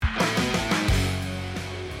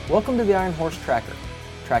Welcome to the Ironhorse Tracker,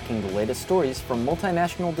 tracking the latest stories from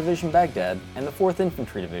Multinational Division Baghdad and the 4th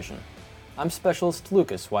Infantry Division. I'm Specialist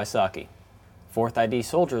Lucas Wysocki. 4th ID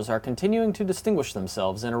soldiers are continuing to distinguish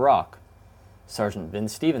themselves in Iraq. Sergeant Vin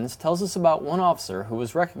Stevens tells us about one officer who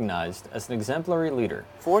was recognized as an exemplary leader.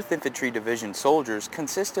 4th Infantry Division soldiers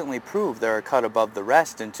consistently prove they're a cut above the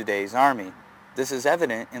rest in today's Army. This is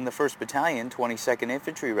evident in the 1st Battalion, 22nd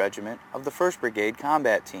Infantry Regiment of the 1st Brigade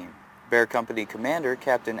Combat Team. Bear Company Commander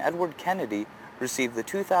Captain Edward Kennedy received the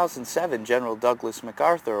 2007 General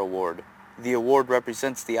MacArthur Award. The award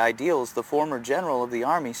represents the ideals the former General of the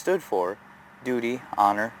Army stood for: duty,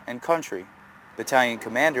 honor, and country. Battalion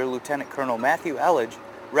Commander Lieutenant Colonel Matthew Elledge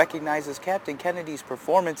recognizes Captain Kennedy's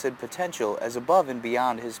performance and potential as above and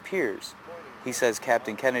beyond his peers. He says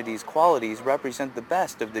Captain Kennedy's qualities represent the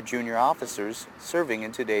best of the junior officers serving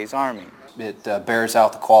in today's Army. It bears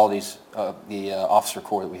out the qualities of the officer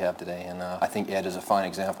corps that we have today, and I think Ed is a fine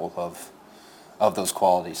example of those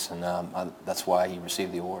qualities, and that's why he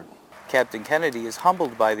received the award. Captain Kennedy is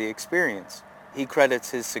humbled by the experience. He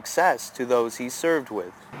credits his success to those he served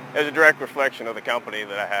with. It's a direct reflection of the company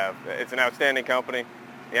that I have. It's an outstanding company.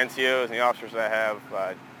 The NCOs and the officers that I have,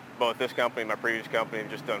 both this company and my previous company,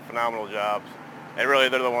 have just done phenomenal jobs. And really,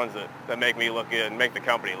 they're the ones that make me look good and make the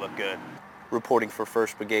company look good. Reporting for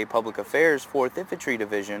 1st Brigade Public Affairs, 4th Infantry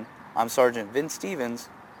Division, I'm Sergeant Vin Stevens,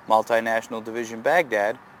 Multinational Division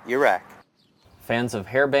Baghdad, Iraq. Fans of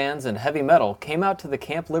hair bands and heavy metal came out to the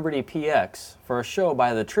Camp Liberty PX for a show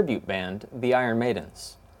by the tribute band, the Iron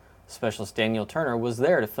Maidens. Specialist Daniel Turner was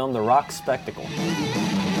there to film the rock spectacle.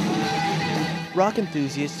 Rock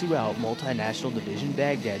enthusiasts throughout Multinational Division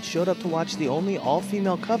Baghdad showed up to watch the only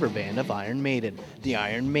all-female cover band of Iron Maiden, the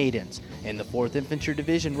Iron Maidens, and the 4th Infantry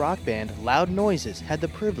Division rock band Loud Noises had the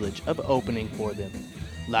privilege of opening for them.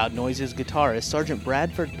 Loud Noises guitarist Sergeant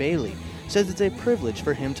Bradford Bailey says it's a privilege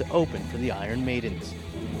for him to open for the Iron Maidens.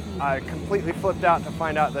 I completely flipped out to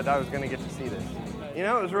find out that I was going to get to see this. You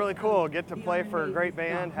know, it was really cool. Get to play for a great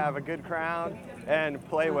band, have a good crowd, and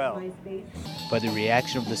play well. By the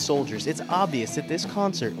reaction of the soldiers, it's obvious that this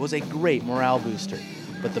concert was a great morale booster.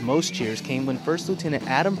 But the most cheers came when First Lieutenant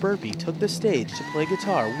Adam Burpee took the stage to play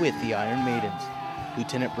guitar with the Iron Maidens.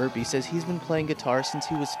 Lieutenant Burpee says he's been playing guitar since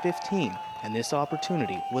he was 15, and this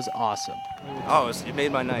opportunity was awesome. Oh, it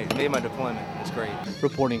made my night. It made my deployment. It's great.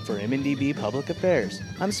 Reporting for MND-B Public Affairs,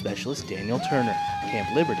 I'm Specialist Daniel Turner, Camp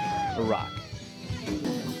Liberty, Iraq.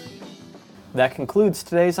 That concludes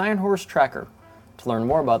today's Ironhorse Tracker. To learn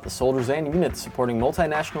more about the soldiers and units supporting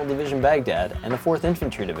Multinational Division Baghdad and the 4th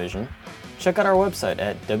Infantry Division, check out our website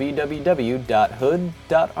at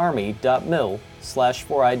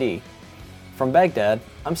www.hood.army.mil/4ID. From Baghdad,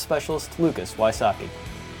 I'm Specialist Lucas Wysocki.